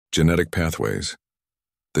Genetic pathways.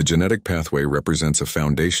 The genetic pathway represents a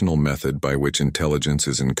foundational method by which intelligence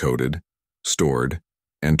is encoded, stored,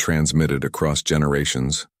 and transmitted across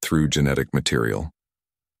generations through genetic material.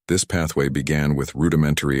 This pathway began with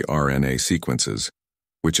rudimentary RNA sequences,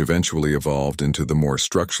 which eventually evolved into the more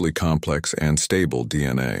structurally complex and stable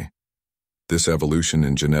DNA. This evolution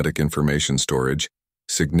in genetic information storage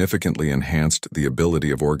significantly enhanced the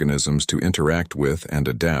ability of organisms to interact with and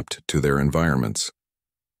adapt to their environments.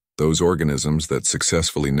 Those organisms that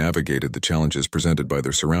successfully navigated the challenges presented by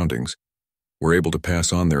their surroundings were able to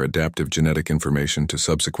pass on their adaptive genetic information to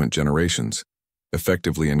subsequent generations,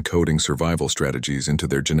 effectively encoding survival strategies into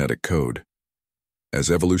their genetic code.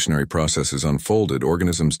 As evolutionary processes unfolded,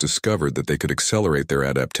 organisms discovered that they could accelerate their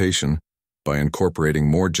adaptation by incorporating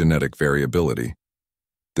more genetic variability.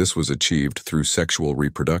 This was achieved through sexual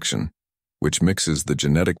reproduction, which mixes the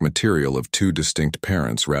genetic material of two distinct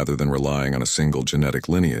parents rather than relying on a single genetic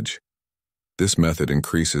lineage. This method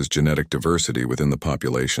increases genetic diversity within the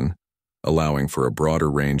population, allowing for a broader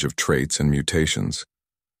range of traits and mutations.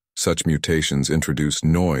 Such mutations introduce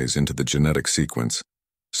noise into the genetic sequence,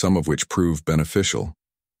 some of which prove beneficial,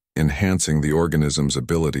 enhancing the organism's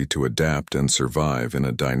ability to adapt and survive in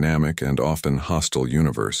a dynamic and often hostile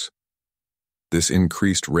universe. This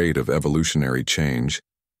increased rate of evolutionary change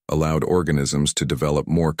allowed organisms to develop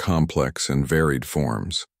more complex and varied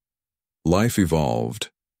forms. Life evolved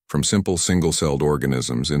from simple single-celled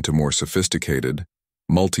organisms into more sophisticated,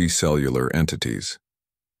 multicellular entities.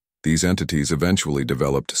 These entities eventually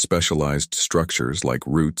developed specialized structures like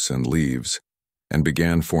roots and leaves and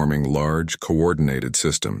began forming large, coordinated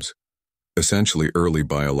systems, essentially early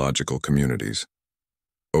biological communities.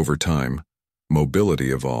 Over time,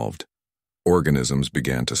 mobility evolved. Organisms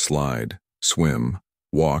began to slide, swim,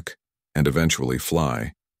 walk, and eventually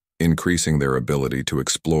fly, increasing their ability to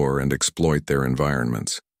explore and exploit their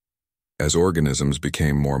environments. As organisms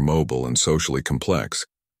became more mobile and socially complex,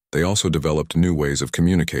 they also developed new ways of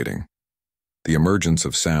communicating. The emergence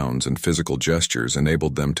of sounds and physical gestures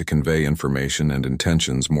enabled them to convey information and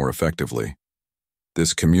intentions more effectively.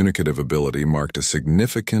 This communicative ability marked a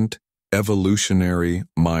significant evolutionary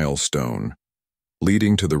milestone,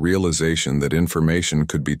 leading to the realization that information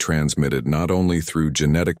could be transmitted not only through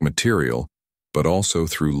genetic material, but also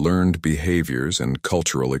through learned behaviors and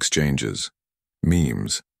cultural exchanges.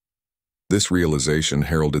 Memes. This realization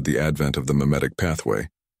heralded the advent of the mimetic pathway,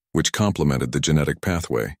 which complemented the genetic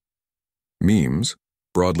pathway. Memes,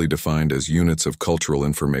 broadly defined as units of cultural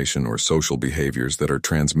information or social behaviors that are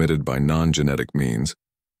transmitted by non-genetic means,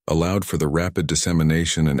 allowed for the rapid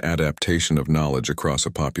dissemination and adaptation of knowledge across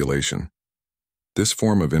a population. This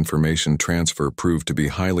form of information transfer proved to be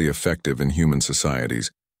highly effective in human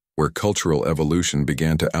societies, where cultural evolution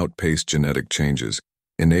began to outpace genetic changes,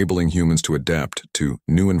 enabling humans to adapt to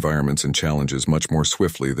new environments and challenges much more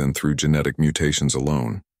swiftly than through genetic mutations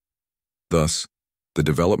alone. Thus, the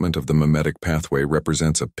development of the mimetic pathway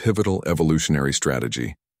represents a pivotal evolutionary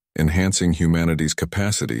strategy, enhancing humanity's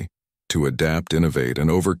capacity to adapt, innovate,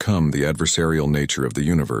 and overcome the adversarial nature of the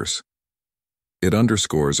universe. It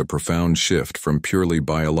underscores a profound shift from purely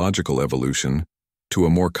biological evolution to a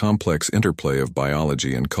more complex interplay of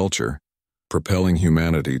biology and culture, propelling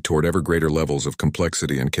humanity toward ever greater levels of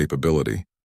complexity and capability.